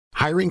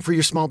Hiring for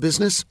your small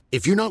business?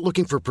 If you're not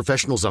looking for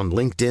professionals on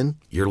LinkedIn,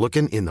 you're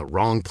looking in the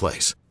wrong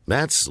place.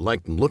 That's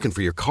like looking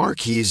for your car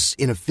keys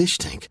in a fish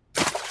tank.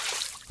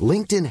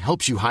 LinkedIn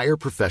helps you hire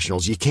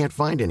professionals you can't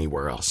find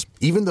anywhere else,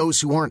 even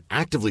those who aren't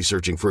actively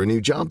searching for a new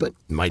job but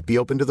might be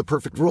open to the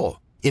perfect role.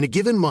 In a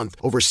given month,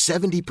 over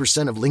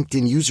 70% of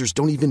LinkedIn users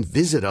don't even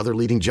visit other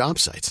leading job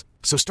sites.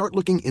 So start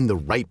looking in the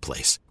right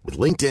place. With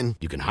LinkedIn,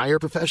 you can hire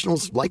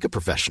professionals like a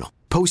professional.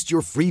 Post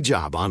your free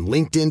job on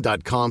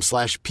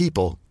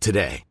linkedin.com/people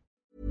today.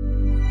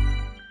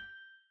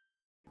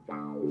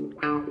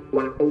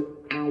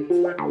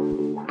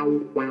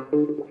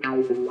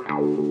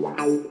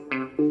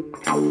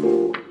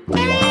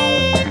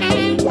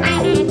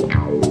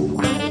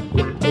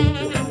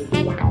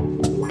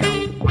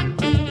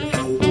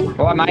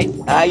 All right, mate.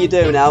 How you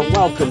doing, Al?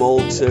 Welcome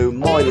all to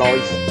My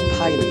Life,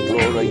 Pain and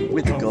Glory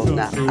with the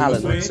Governor,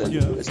 Alan Hudson,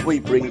 as we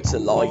bring to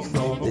life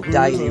the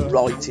daily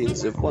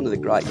writings of one of the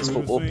greatest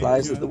football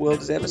players that the world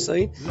has ever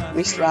seen,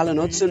 Mr. Alan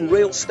Hudson.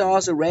 Real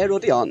stars are rare,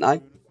 aren't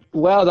they?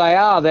 Well, they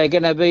are. They're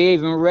going to be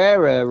even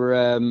rarer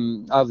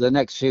over the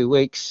next few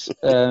weeks.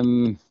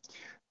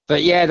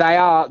 But yeah, they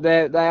are.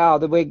 They are.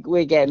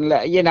 We're getting.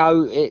 You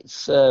know,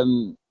 it's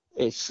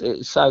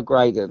so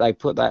great that they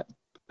put that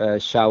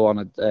show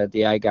on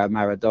Diego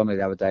Maradona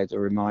the other day to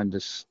remind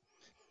us,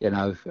 you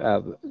know,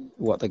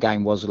 what the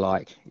game was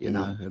like. You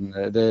know, and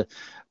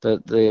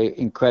the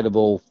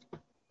incredible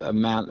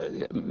amount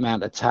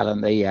of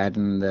talent that he had,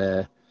 and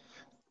the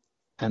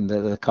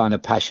kind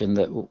of passion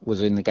that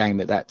was in the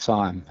game at that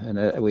time.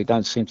 And we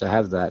don't seem to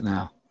have that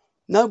now.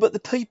 No, but the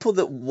people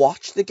that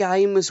watch the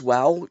game as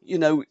well, you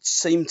know,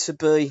 seem to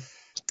be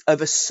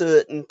of a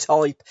certain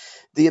type.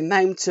 The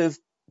amount of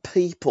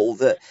people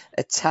that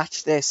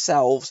attach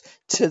themselves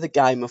to the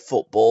game of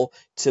football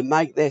to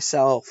make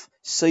themselves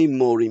seem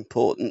more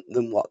important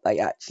than what they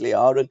actually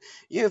are. And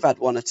you've had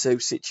one or two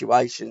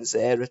situations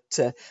there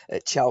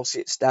at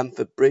Chelsea at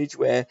Stamford Bridge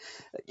where,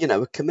 you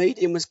know, a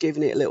comedian was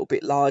giving it a little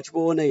bit large,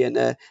 wasn't he? And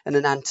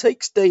an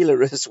antiques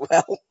dealer as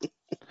well.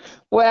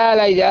 Well,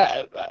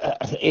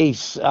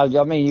 he's. I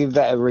mean, you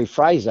better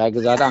rephrase that,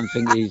 because I don't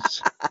think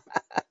he's.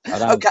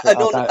 An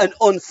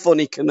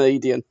unfunny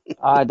comedian.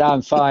 I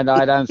don't find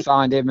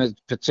him as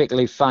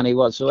particularly funny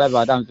whatsoever.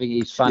 I don't think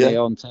he's funny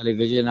on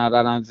television. I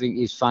don't think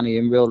he's funny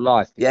in real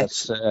life.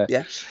 Yes.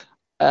 You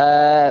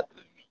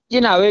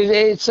know,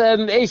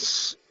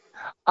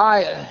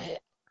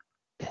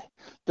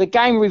 the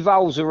game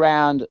revolves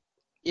around.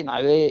 You know,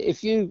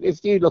 if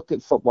you look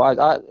at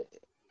football,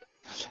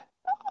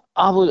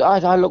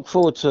 I look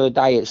forward to a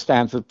day at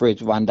Stamford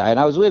Bridge one day, and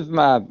I was with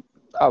my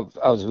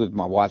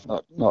wife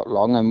not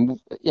long,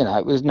 and you know,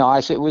 it was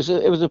nice. It was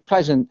a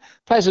pleasant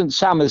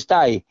summer's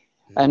day,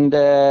 and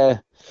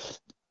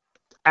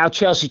our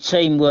Chelsea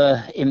team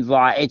were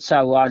invited.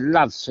 So I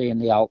love seeing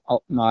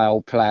my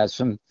old players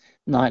from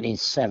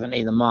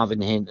 1970, the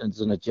Marvin Hintons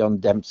and the John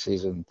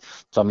Dempseys and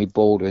Tommy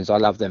Baldwins. I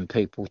love them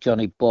people.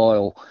 Johnny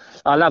Boyle,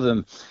 I love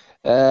them.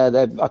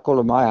 I call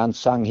them my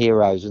unsung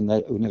heroes, and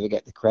they will never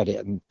get the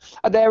credit. And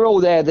they're all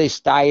there this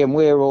day, and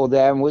we're all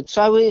there, and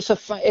so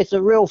it's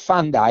a real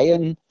fun day.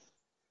 And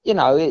you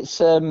know,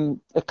 it's a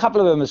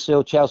couple of them are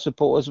still Chelsea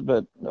supporters,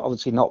 but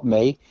obviously not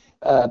me.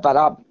 But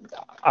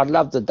I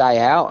loved the day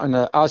out, and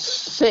I was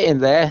sitting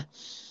there.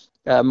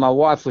 My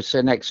wife was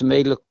sitting next to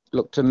me,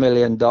 looked $1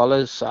 million,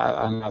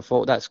 and I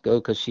thought that's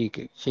good, because she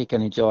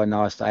can enjoy a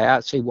nice day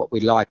out, see what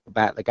we like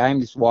about the game.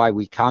 This is why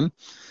we come,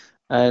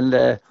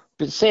 and.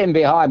 But sitting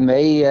behind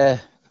me,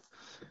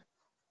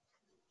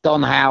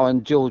 Don Howe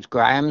and George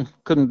Graham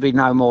couldn't be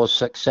no more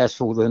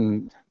successful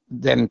than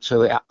them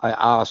two at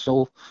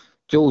Arsenal.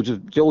 George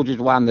has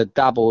won the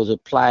double as a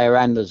player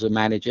and as a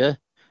manager,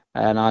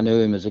 and I knew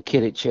him as a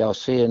kid at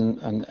Chelsea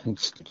and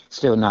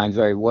still know him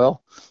very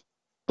well.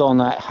 Don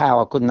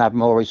Howe I couldn't have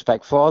more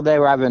respect for. They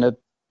were having a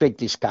big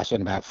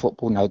discussion about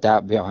football, no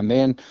doubt, behind me,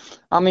 and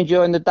I'm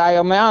enjoying the day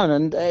on my own.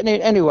 And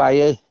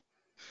anyway...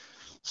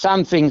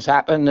 some things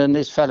happened, and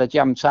this fella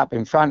jumps up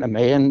in front of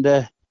me, and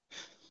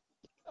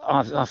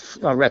I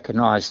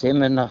recognised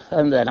him, and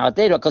then I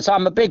did, because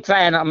I'm a big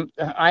fan.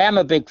 I am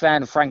a big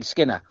fan of Frank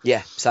Skinner.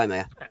 Yeah, same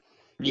here.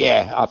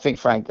 Yeah, I think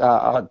Frank.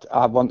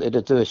 I wanted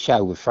to do a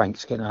show with Frank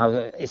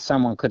Skinner. If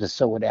someone could have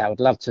sorted it out, I would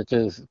love to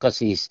do, because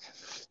he's,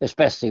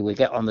 especially we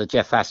get on the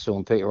Jeff Astle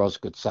and Peter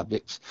Osgood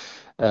subjects.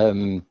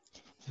 We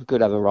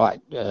could have a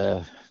right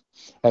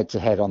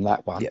head-to-head on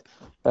that one.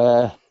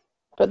 Yep.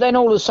 But then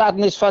all of a sudden,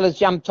 this fella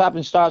jumped up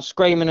and started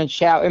screaming and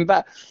shouting.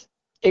 But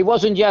he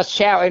wasn't just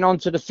shouting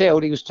onto the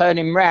field. He was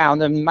turning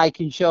round and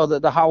making sure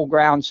that the whole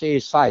ground see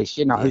his face,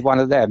 you know, one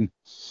of them.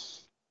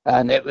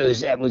 And it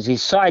was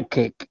his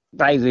sidekick,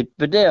 David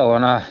Baddiel.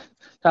 And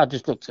I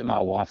just looked at my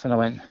wife and I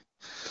went,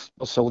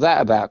 what's all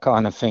that about,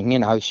 kind of thing? You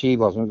know, she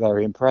wasn't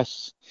very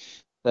impressed,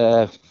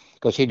 because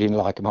she didn't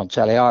like him on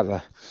telly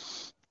either.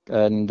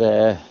 And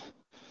it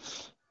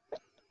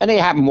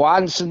happened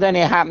once, and then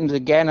it happened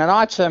again. And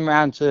I turned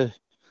around to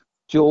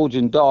George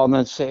and Don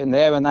and sitting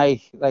there, and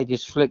they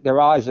just flicked their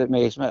eyes at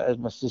me as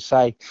much to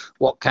say,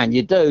 what can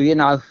you do, you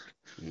know?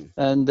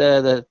 And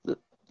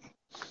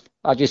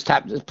I just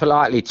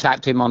politely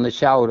tapped him on the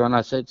shoulder, and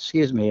I said,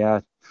 "Excuse me."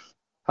 I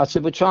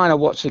said, "We're trying to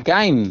watch the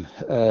game.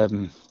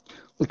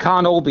 We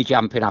can't all be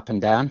jumping up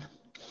and down,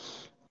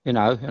 and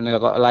I've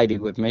got a lady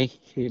with me.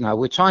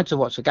 We're trying to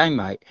watch the game,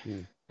 mate."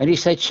 And he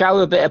said, "Show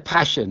a bit of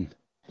passion."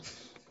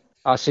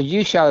 I said,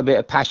 "You show a bit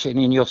of passion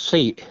in your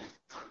seat,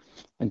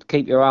 and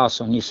keep your ass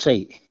on your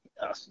seat.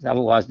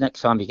 Otherwise, next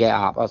time you get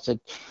up," I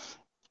said,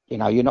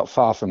 "You're not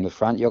far from the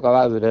front. You'll go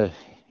over the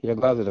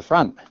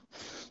front."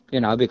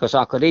 Because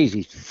I could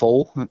easily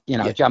fall,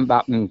 jump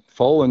up and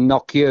fall and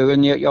knock you,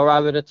 and you're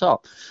over the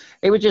top.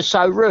 It was just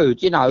so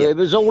rude, It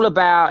was all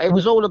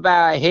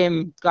about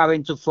him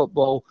going to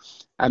football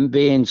and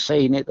being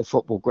seen at the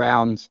football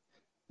ground,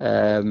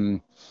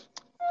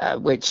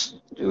 which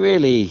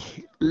really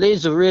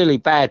leaves a really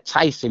bad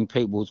taste in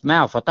people's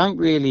mouth. I don't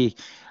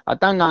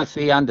know if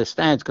he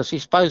understands, because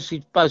he's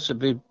supposed to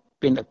be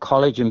been to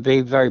college and be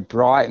very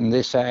bright and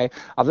this. I've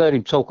heard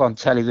him talk on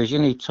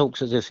television. He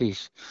talks as if he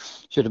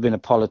should have been a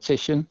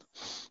politician.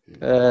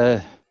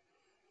 No,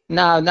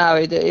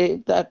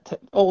 that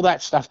all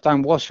that stuff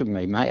don't wash with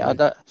me, mate.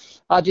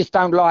 I just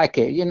don't like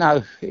it. You're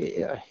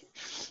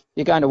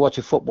going to watch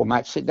a football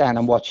match, sit down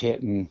and watch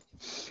it and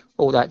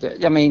all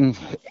that. I mean,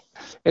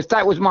 if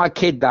that was my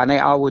kid done it,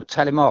 I would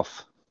tell him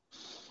off.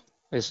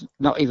 It's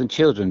not even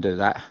children do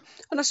that.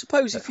 And I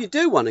suppose if you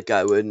do want to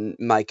go and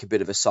make a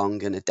bit of a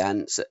song and a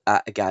dance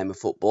at a game of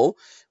football,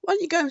 why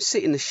don't you go and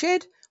sit in the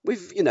shed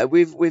with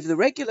the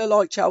regular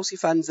like Chelsea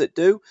fans that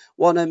do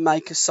want to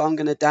make a song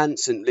and a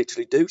dance and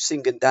literally do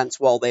sing and dance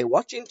while they're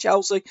watching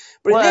Chelsea.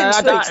 But in them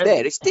streets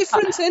there, it's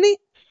different, isn't it?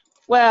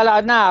 Well,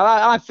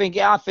 I think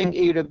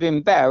he'd have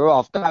been better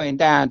off going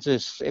down to,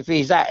 if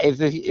he is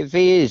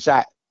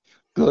that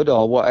good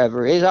or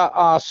whatever it is,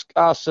 ask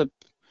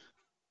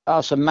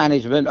the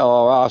management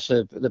or ask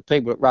the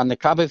people that run the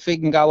club if he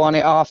can go on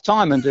at half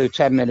time and do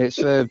 10 minutes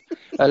for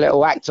a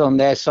little act on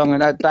their song.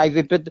 And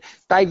David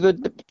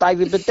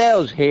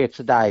Bedell's here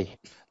today,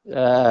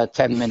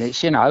 10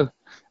 minutes, and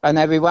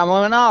everyone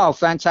went, "Oh,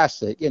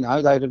 fantastic!"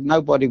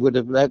 Everybody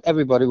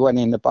went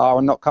in the bar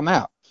and not come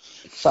out.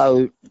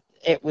 So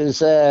it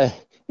was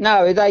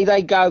no,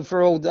 they go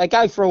for all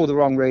the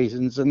wrong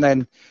reasons, and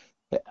then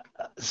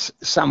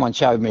someone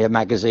showed me a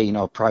magazine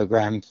or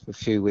program a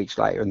few weeks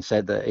later and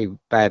said that he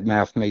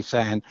badmouthed me,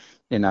 saying,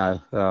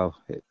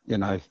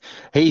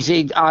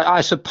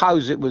 I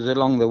suppose it was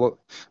along the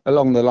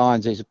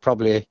lines, he's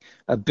probably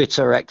a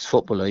bitter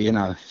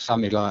ex-footballer,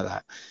 something like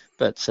that.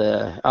 But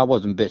I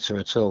wasn't bitter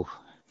at all.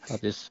 I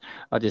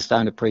just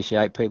don't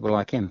appreciate people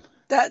like him.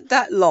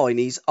 That line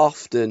is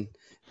often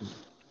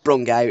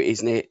brung out,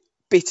 isn't it?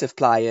 Bitter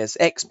players,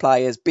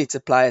 ex-players, bitter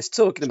players,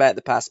 talking about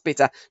the past,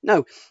 bitter.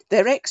 No,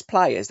 they're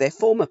ex-players, they're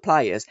former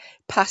players,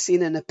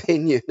 passing an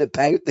opinion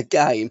about the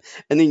game,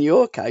 and in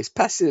your case,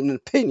 passing an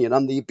opinion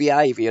on the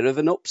behaviour of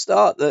an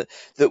upstart that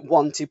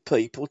wanted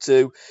people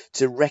to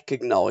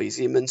recognise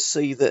him and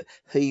see that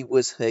he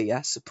was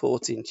here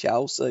supporting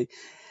Chelsea.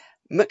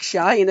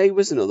 McShane, he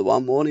was another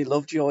one, Morning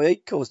Lovejoy, he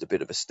caused a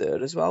bit of a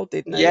stir as well,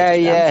 didn't he?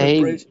 Yeah,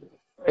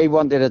 he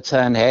wanted to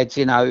turn heads,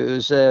 it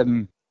was...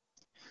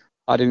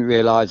 I didn't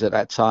realise at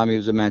that time he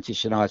was a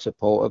Manchester United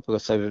supporter,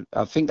 because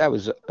I think that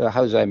was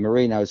Jose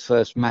Mourinho's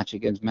first match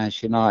against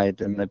Manchester United,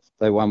 and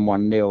they won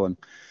 1-0. And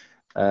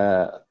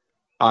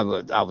I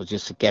was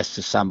just a guest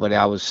to somebody.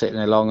 I was sitting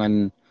along,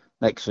 and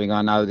next thing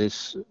I know,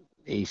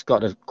 he's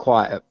got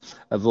quite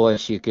a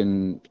voice. You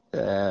can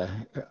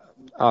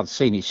I've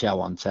seen his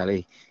show on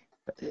telly.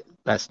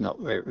 That's not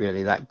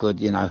really that good,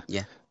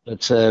 Yeah.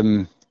 But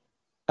and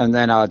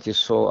then I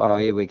just thought, oh,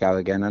 here we go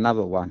again,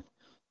 another one.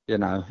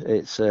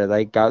 It's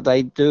they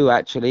do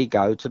actually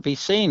go to be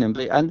seen and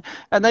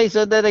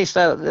they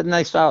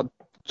start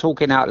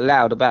talking out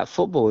loud about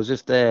football as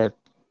if they're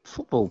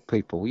football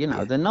people.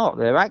 They're not.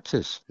 They're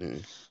actors,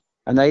 and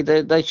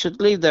they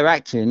should leave their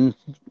acting,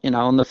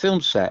 on the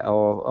film set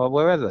or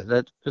wherever.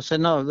 Because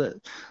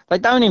they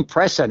don't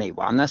impress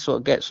anyone. That's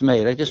what gets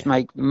me. They just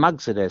make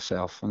mugs of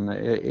themselves, and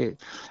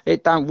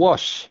it don't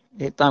wash.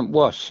 It don't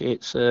wash.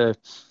 It's I've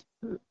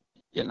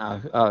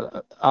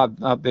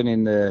been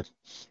in the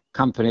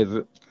company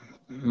of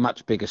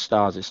much bigger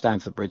stars at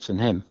Stamford Bridge than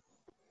him.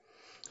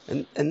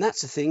 And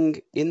that's the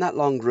thing, in that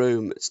long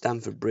room at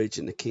Stamford Bridge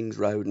and the King's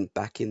Road and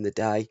back in the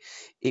day,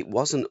 it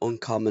wasn't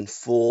uncommon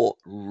for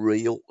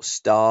real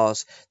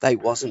stars. They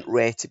wasn't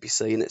rare to be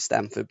seen at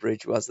Stamford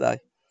Bridge, was they?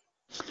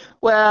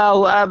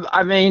 Well, I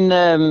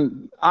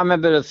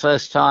remember the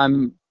first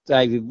time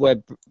David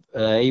Webb,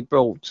 he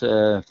brought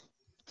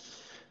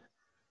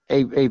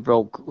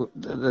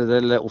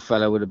the little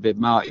fellow with a bit,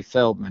 Marty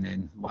Feldman,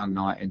 in one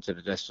night into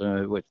the dressing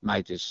room, which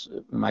made us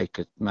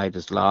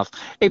laugh.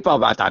 I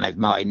don't know if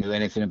Marty knew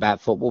anything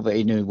about football, but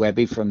he knew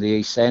Webby from the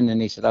East End,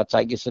 and he said, "I'll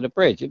take you to the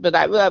Bridge." But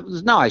that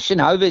was nice,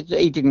 but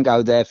he didn't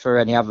go there for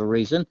any other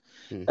reason.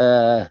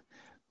 And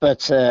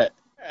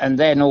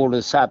then all of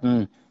a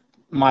sudden,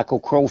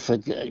 Michael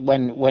Crawford,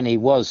 when he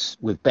was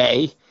with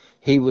Betty,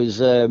 he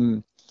was.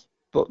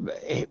 But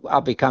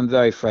I've become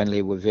very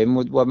friendly with him.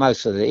 Well,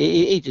 most of it,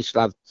 he just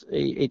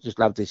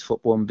loved his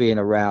football and being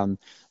around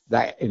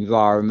that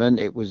environment.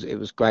 It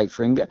was great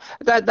for him.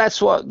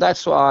 That's what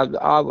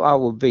I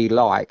would be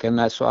like, and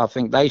that's what I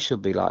think they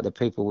should be like. The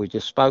people we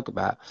just spoke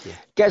about,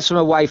 gets them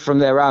away from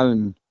their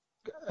own,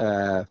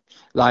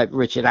 like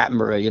Richard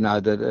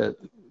Attenborough, the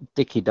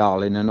Dickie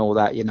Darling and all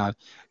that.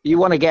 You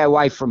want to get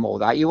away from all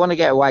that. You want to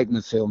get away from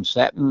the film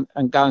set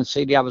and go and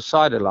see the other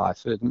side of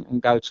life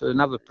and go to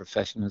another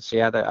profession and see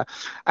how they.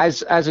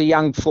 As a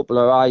young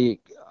footballer,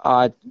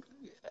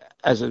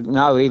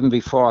 even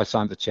before I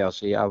signed for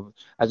Chelsea,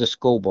 as a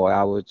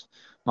schoolboy,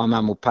 my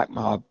mum would pack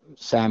my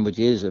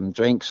sandwiches and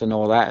drinks and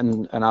all that,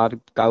 and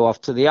I'd go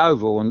off to the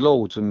Oval and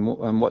Lords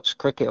and watch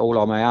cricket all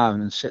on my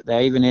own and sit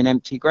there, even in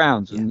empty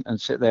grounds, and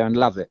sit there and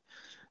love it.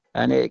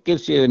 And it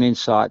gives you an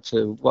insight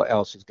to what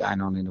else is going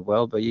on in the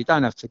world, but you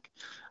don't have to.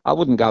 I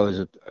wouldn't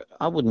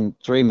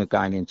dream of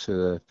going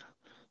into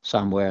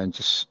somewhere and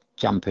just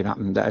jumping up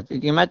and down.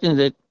 You imagine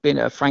there'd been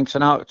at a Frank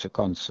Sinatra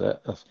concert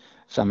or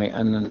something,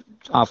 and then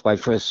halfway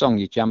through a song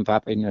you jump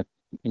up in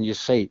your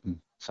seat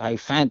and say,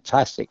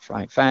 "Fantastic,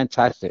 Frank,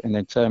 fantastic," and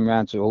then turn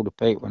around to all the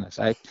people and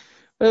say,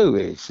 "Who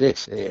is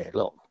this here?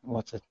 Look,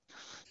 what a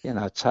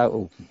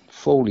total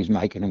fool he's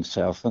making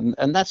himself,"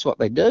 and that's what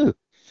they do.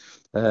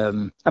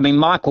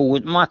 Michael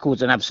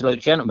was an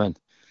absolute gentleman.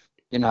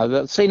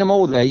 I've seen them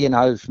all there,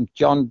 from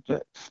John,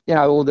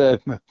 all the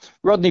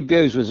Rodney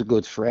Bewes was a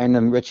good friend,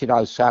 and Richard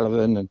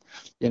O'Sullivan, and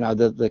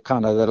the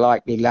kind of the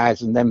likely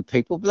lads and them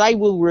people. But they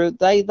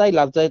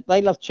loved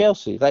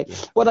Chelsea. They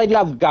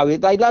loved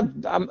going. They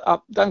loved.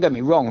 Don't get me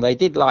wrong. They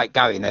did like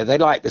going there. They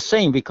liked the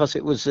scene because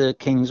it was the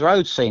King's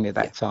Road scene at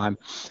that time.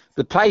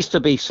 The place to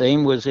be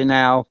seen was in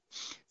our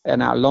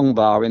long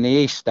bar in the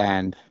East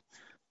Stand,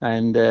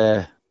 and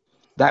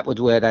that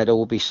was where they'd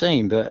all be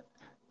seen. But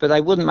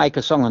they wouldn't make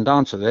a song and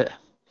dance of it.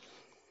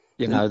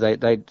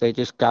 They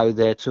just go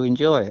there to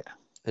enjoy it.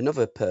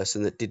 Another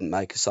person that didn't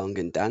make a song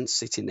and dance,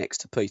 sitting next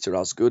to Peter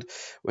Osgood,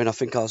 when I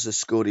think Osgood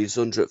scored his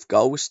 100th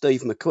goal, was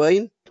Steve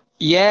McQueen.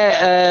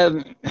 Yeah,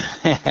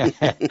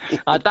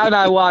 I don't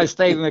know why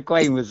Steve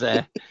McQueen was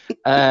there.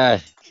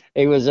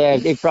 He was there.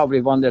 He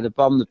probably wanted to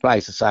bomb the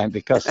place or something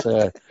because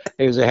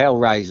he was a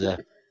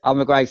hellraiser. I'm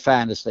a great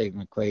fan of Steve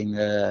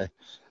McQueen,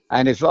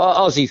 and if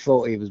Ozzy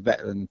thought he was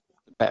better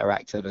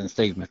actor than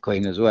Steve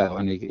McQueen as well,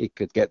 and he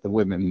could get the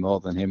women more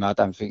than him, I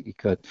don't think he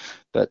could.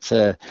 But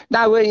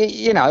no,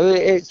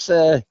 it's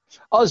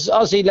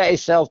Ozzy let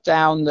himself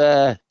down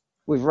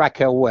with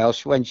Raquel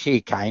Welch when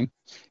she came.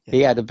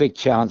 He had a big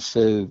chance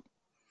to,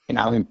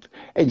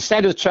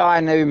 instead of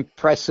trying to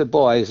impress the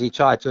boys, he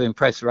tried to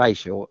impress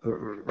Raquel,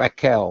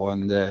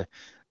 and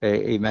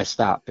he messed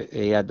up.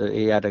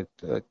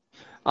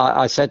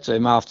 I said to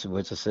him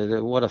afterwards, I said,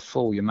 "What a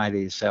fool you made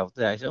of yourself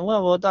there." He said,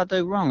 "Well, what did I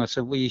do wrong?" I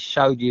said, "Well, you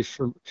showed you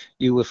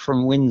were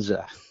from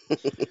Windsor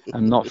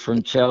and not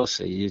from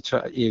Chelsea.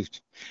 I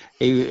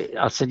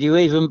said, "You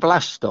even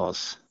blushed,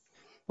 Oz.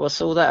 What's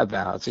all that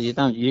about?" I said, "You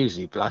don't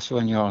usually blush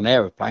when you're on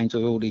aeroplanes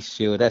with all these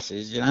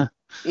stewardesses,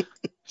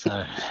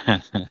 So,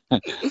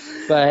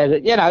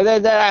 but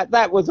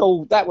that was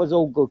all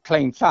good,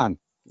 clean fun.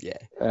 Yeah.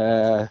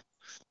 And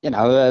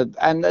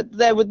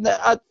there was.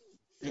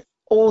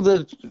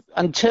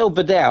 Until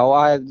Bedell,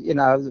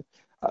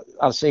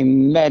 I've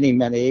seen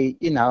many.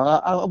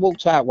 I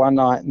walked out one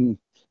night and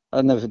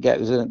I'll never forget.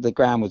 The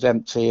ground was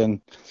empty,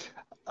 and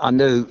I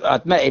knew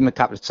I'd met him a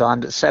couple of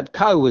times. But Seb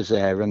Coe was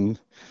there, and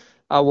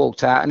I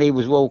walked out, and he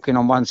was walking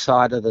on one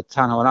side of the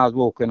tunnel, and I was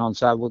walking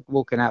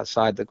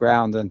outside the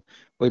ground, and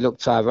we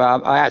looked over.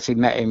 I actually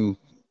met him.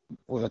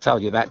 Well, I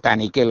told you about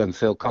Danny Gillan,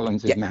 Phil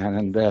Collins'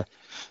 man,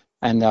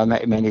 and I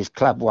met him in his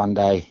club one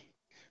day.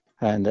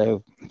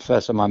 And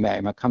first time I met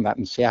him, I come back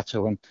from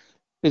Seattle, and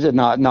he's a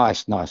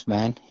nice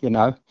man,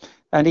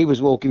 And he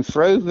was walking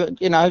through, but,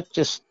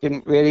 just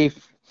didn't really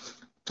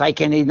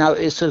take any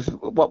notice of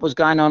what was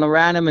going on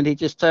around him. And he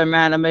just turned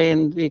around to me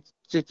and he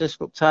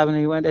just looked over and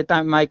he went, "They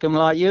don't make them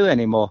like you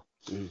anymore."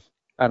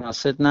 And I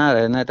said, "No,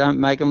 and they don't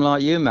make them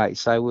like you, mate."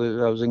 So I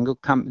was in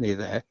good company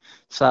there.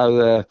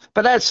 So,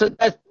 but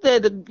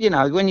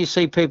when you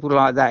see people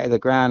like that in the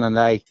ground and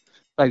they've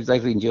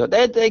enjoyed,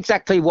 they're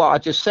exactly what I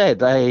just said.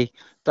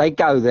 They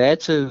go there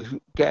to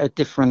get a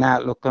different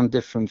outlook on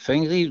different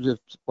things. He was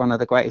one of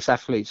the greatest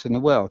athletes in the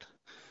world,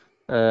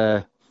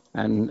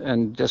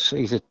 and just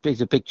he's a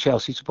big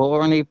Chelsea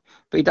supporter,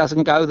 but he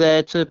doesn't go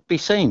there to be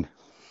seen.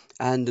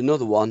 And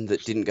another one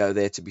that didn't go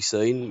there to be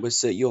seen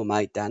was your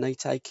mate Danny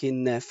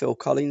taking Phil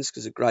Collins,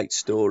 because a great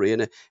story,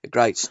 and a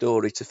great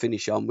story to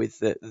finish on with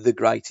the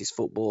greatest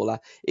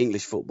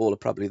English footballer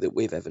probably that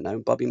we've ever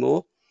known, Bobby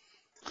Moore.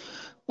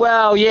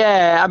 Well,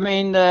 yeah, I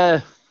mean.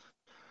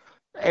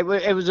 It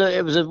was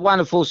a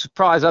wonderful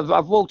surprise.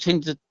 I've walked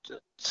into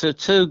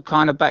two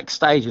kind of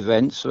backstage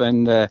events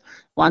when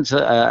once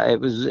it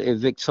was in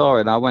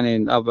Victoria, and I went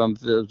in. I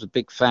was a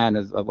big fan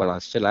of. Well, I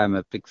still am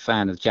a big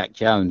fan of Jack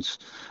Jones,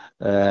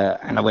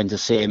 and I went to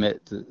see him at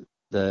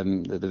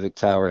the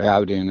Victoria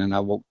Odeon, and I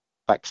walked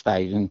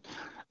backstage and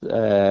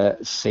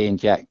seeing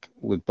Jack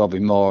with Bobby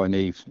Moore, and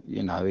he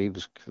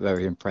was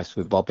very impressed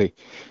with Bobby,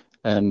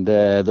 and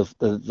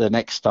the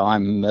next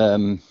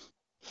time.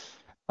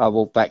 I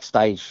walked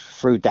backstage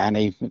through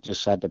Danny,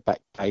 just had the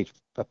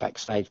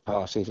backstage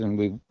passes,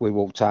 and we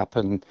walked up,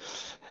 and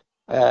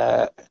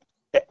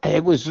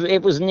it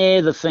was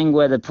near the thing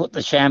where they put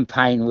the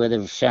champagne, where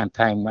the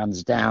champagne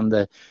runs down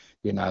the,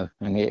 and I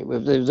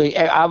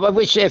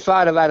wish if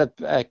I'd have had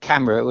a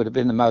camera, it would have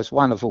been the most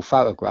wonderful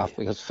photograph,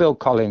 because Phil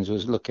Collins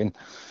was looking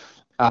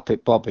up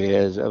at Bobby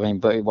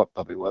but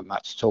Bobby weren't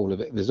much taller,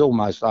 but it was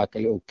almost like a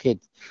little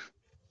kid,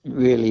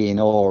 really in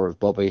awe of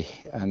Bobby.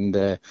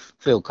 And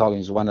Phil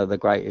Collins, one of the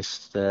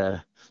greatest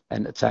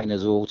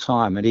entertainers of all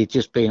time, and he'd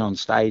just been on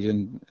stage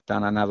and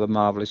done another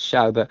marvelous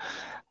show. But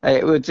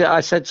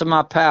I said to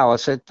my pal, I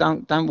said,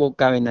 don't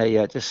go in there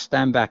yet, just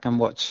stand back and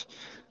watch,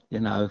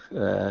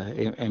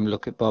 him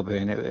look at Bobby,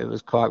 and it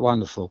was quite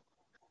wonderful.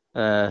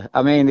 The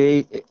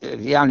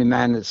only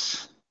man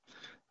that's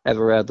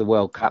ever held the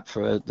World Cup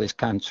for this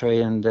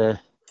country, and the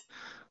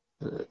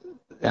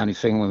only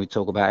thing when we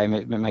talk about him,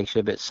 it makes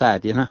you a bit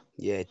sad,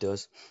 Yeah, it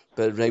does.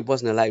 But he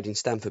wasn't allowed in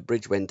Stamford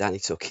Bridge when Danny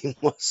took him,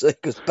 was he?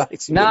 Because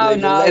basically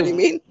let him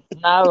in.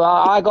 No,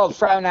 I got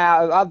thrown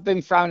out. I've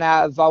been thrown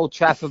out of Old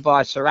Trafford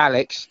by Sir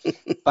Alex,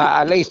 but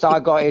at least I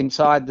got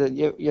inside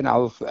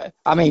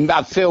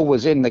the. Phil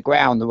was in the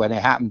ground when it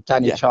happened.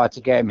 Danny tried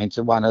to get him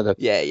into one of the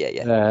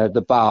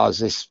the bars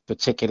this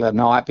particular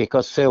night,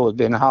 because Phil had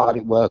been hard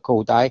at work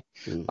all day.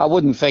 I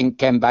wouldn't think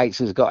Ken Bates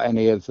has got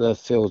any of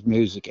Phil's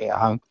music at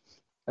home.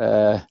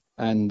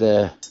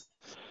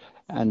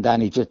 And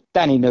Danny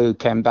knew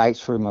Ken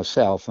Bates through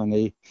myself, and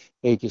he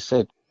just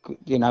said,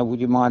 would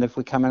you mind if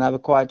we come and have a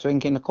quiet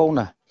drink in the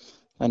corner?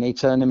 And he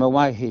turned him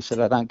away. He said,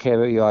 I don't care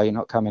who you are, you're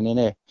not coming in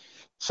here.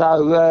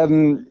 So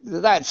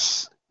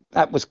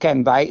that was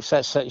Ken Bates.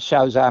 That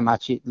shows how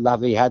much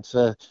love he had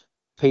for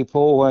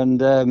people.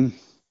 And I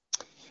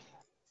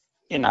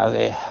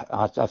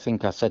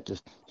think I said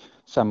to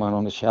someone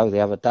on the show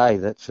the other day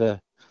that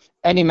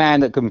any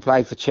man that can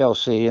play for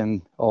Chelsea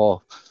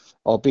or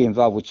be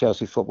involved with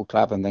Chelsea Football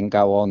Club and then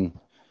go on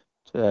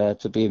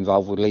to be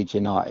involved with Leeds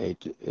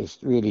United, it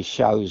really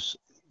shows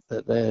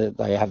that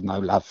they have no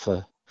love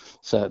for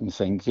certain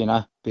things,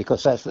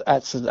 because that's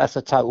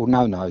a total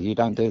no-no. You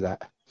don't do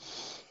that,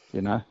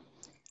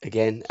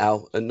 Again,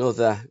 Al,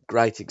 another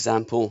great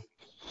example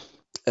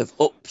of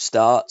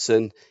upstarts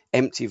and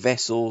empty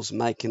vessels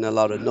making a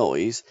lot of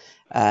noise,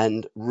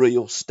 and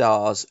real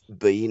stars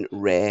being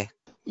rare.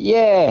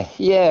 Yeah.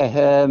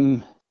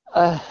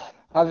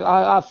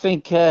 I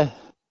think I'd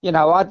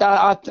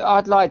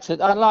like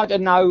to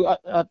know.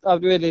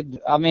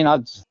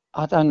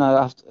 I don't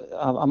know.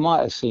 I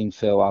might have seen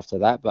Phil after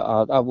that,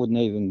 but I wouldn't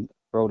even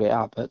brought it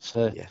up.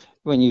 But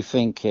when you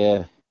think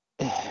you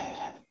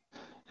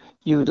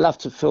would love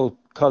to Phil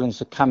Collins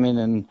to come in,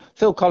 and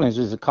Phil Collins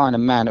was the kind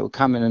of man that would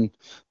come in and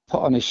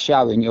put on a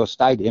show in your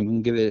stadium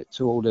and give it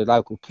to all the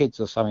local kids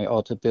or something,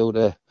 or to build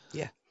a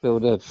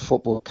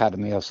football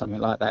academy or something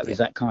like that. He was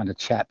that kind of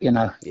chap,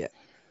 Yeah.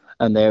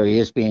 And there he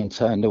is being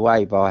turned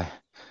away by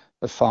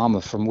a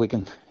farmer from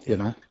Wigan,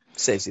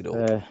 Says it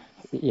all.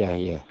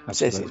 Yeah.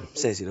 Says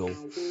it all.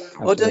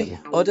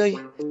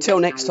 Oddie, till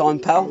next time,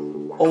 pal.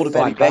 All the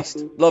very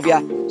best. Love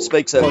ya.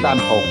 Speak soon. Well done,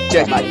 Paul.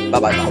 Cheers, mate.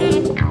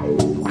 Bye-bye.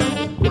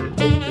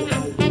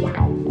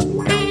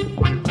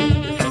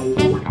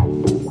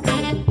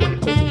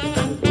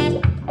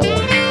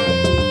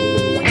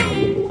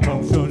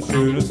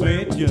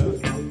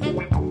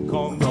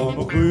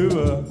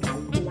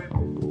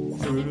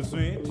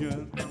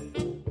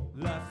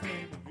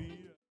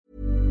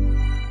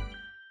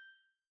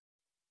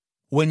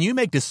 When you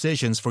make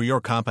decisions for your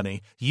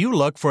company, you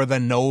look for the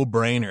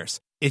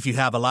no-brainers. If you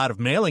have a lot of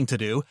mailing to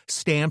do,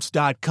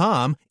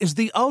 Stamps.com is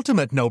the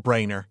ultimate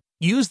no-brainer.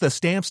 Use the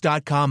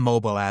Stamps.com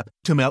mobile app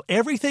to mail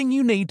everything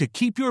you need to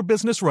keep your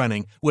business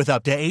running with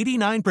up to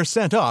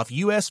 89% off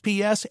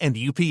USPS and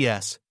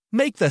UPS.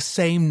 Make the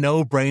same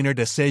no-brainer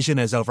decision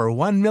as over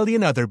 1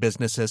 million other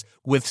businesses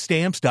with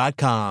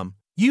Stamps.com.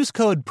 Use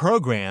code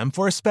PROGRAM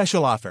for a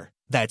special offer.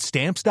 That's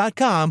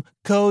Stamps.com,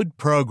 code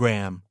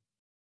PROGRAM.